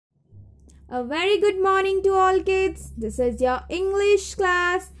A very good morning to all kids. This is your English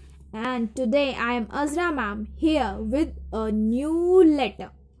class and today I am Azra ma'am here with a new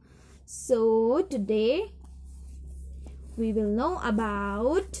letter. So today we will know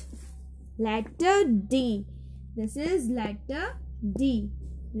about letter D. This is letter D.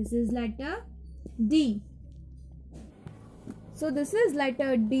 This is letter D. So this is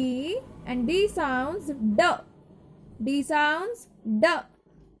letter D and D sounds D. D sounds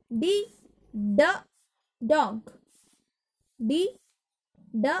D. D, dog. D,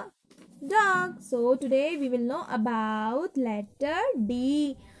 dog. So today we will know about letter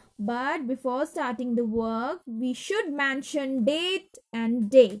D. But before starting the work, we should mention date and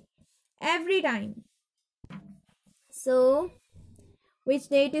day every time. So, which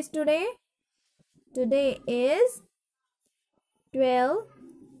date is today? Today is 12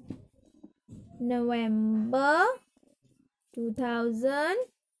 November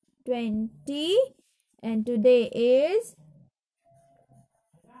 2020 and today is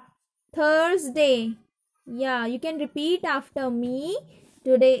Thursday. Yeah, you can repeat after me.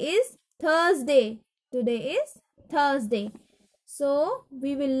 Today is Thursday. Today is Thursday. So,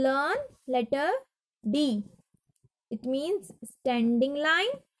 we will learn letter D. It means standing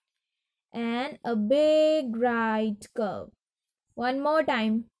line and a big right curve. One more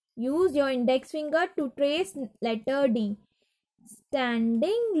time. Use your index finger to trace letter D.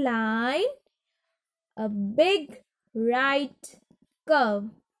 Standing line, a big right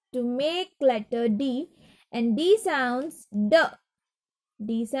curve to make letter D, and D sounds D.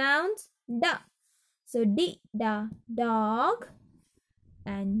 D sounds D. So D, da, dog,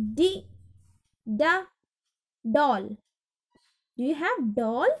 and D, da, doll. Do you have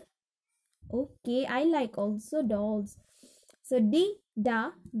doll? Okay, I like also dolls. So D,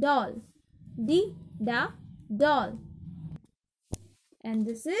 da, doll. D, da, doll. And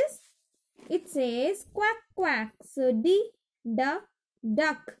this is, it says quack quack. So D, da,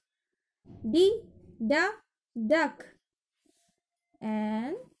 duck. D, da, duck.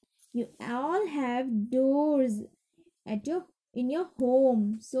 And you all have doors in your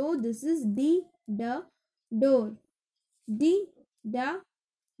home. So this is D, da, door. D, da,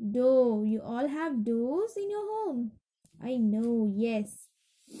 door. You all have doors in your home. I know, yes.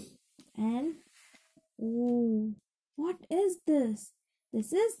 And oh, what is this?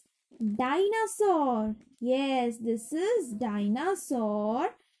 This is dinosaur. Yes, this is dinosaur.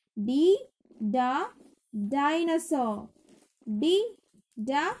 D, da, dinosaur. D,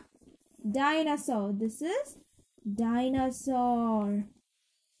 da, dinosaur. This is dinosaur.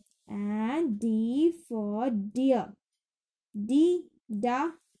 And D for deer. D,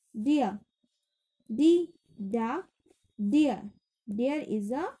 da, deer. D, da, deer. Deer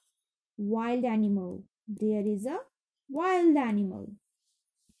is a wild animal. Deer is a wild animal.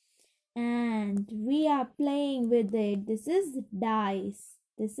 And we are playing with it. This is dice.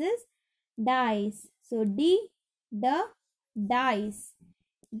 This is dice. So D, da, dice.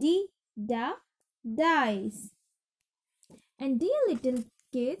 D, da, dice. And dear little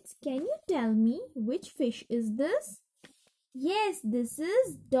kids, can you tell me which fish is this? Yes, this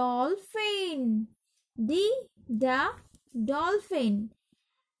is dolphin. D, da, dolphin.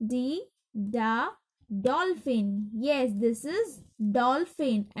 D, da, dolphin. Yes, this is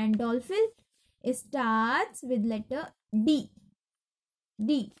dolphin and dolphin starts with letter D.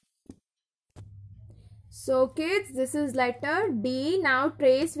 D. So kids, this is letter D. Now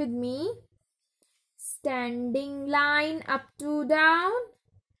trace with me. Standing line up to down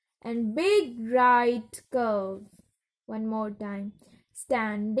and big right curve. One more time.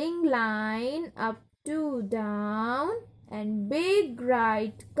 Standing line up to down and big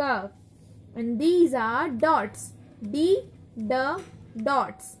right curve. And these are dots. D, the,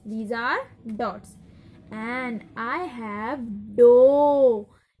 dots. These are dots. And I have dough.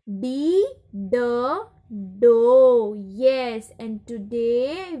 D, the, dough. Yes. And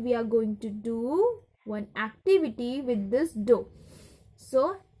today we are going to do one activity with this dough.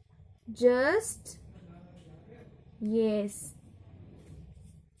 So just, yes,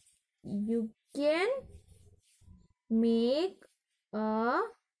 you can make a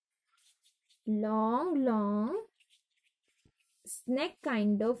long snack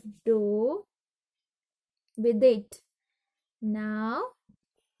kind of dough with it. Now,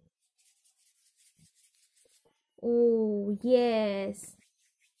 oh yes,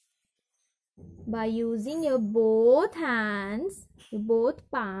 by using your both hands, your both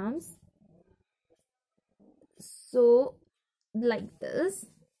palms, so like this.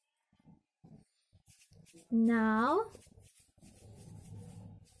 Now,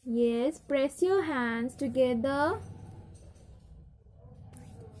 yes, press your hands together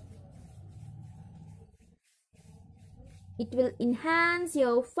It will enhance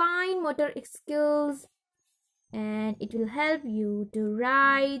your fine motor skills and it will help you to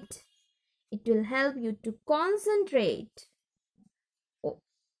write. It will help you to concentrate. Oh,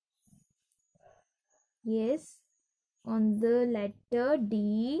 yes, on the letter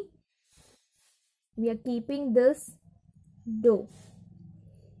D, we are keeping this do.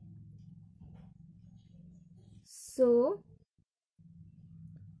 So,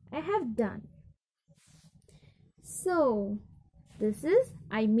 I have done. So, this is,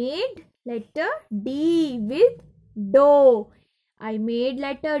 I made letter D with do. I made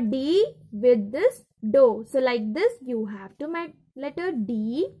letter D with this do. So, like this, you have to make letter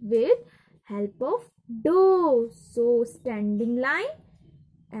D with help of do. So, standing line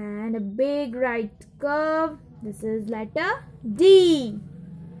and a big right curve. This is letter D.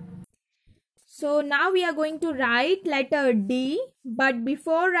 So, now we are going to write letter D. But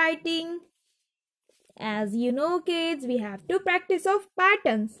before writing, as you know kids, we have to practice of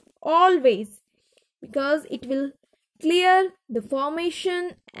patterns always because it will clear the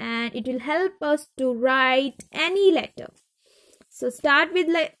formation and it will help us to write any letter. So start with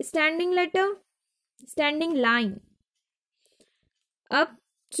standing line. Up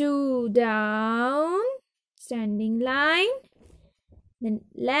to down, standing line. Then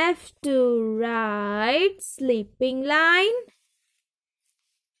left to right, sleeping line.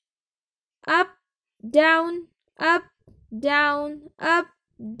 Up, down, up, down, up,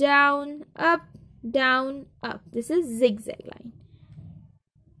 down, up, down, up. This is zigzag line.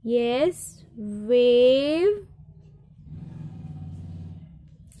 Yes, wave,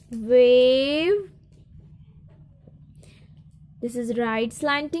 wave. This is right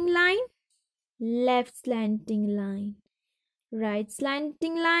slanting line, left slanting line, right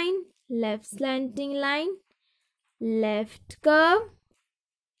slanting line, left slanting line, left curve,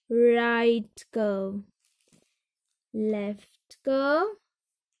 right curve, left curve,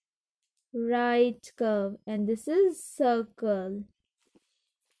 right curve, and this is circle,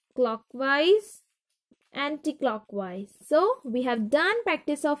 clockwise, anti-clockwise. So we have done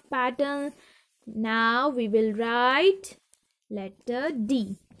practice of pattern. Now we will write letter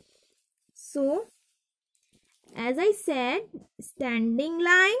D. So as I said, standing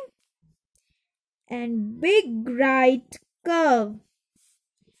line and big right curve.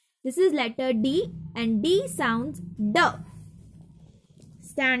 This is letter D and D sounds D.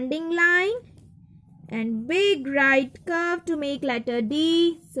 Standing line and big right curve to make letter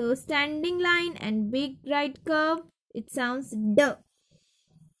D. So standing line and big right curve, it sounds D.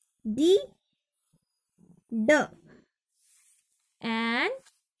 D, D. And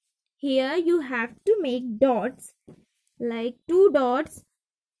here you have to make dots, like 2 dots.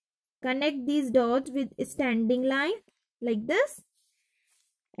 Connect these dots with a standing line like this.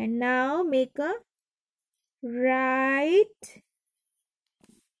 And now make a right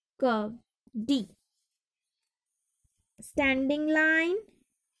curve D. Standing line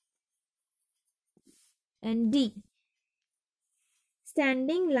and D.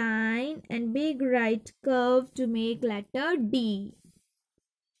 Standing line and big right curve to make letter D.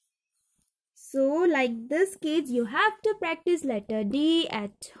 So like this kids, you have to practice letter D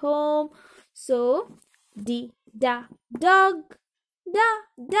at home. So D, da, dog, da,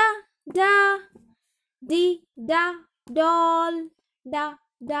 da, da. D, da, doll, da,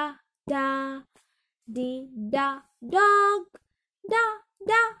 da, da. D, da, dog, da,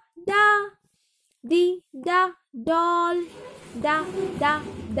 da, da. D, da, doll, da, da,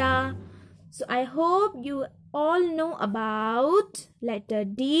 da. So I hope you all know about letter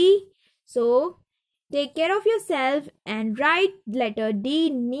D. So take care of yourself and write letter D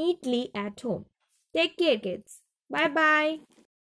neatly at home. Take care kids. Bye bye.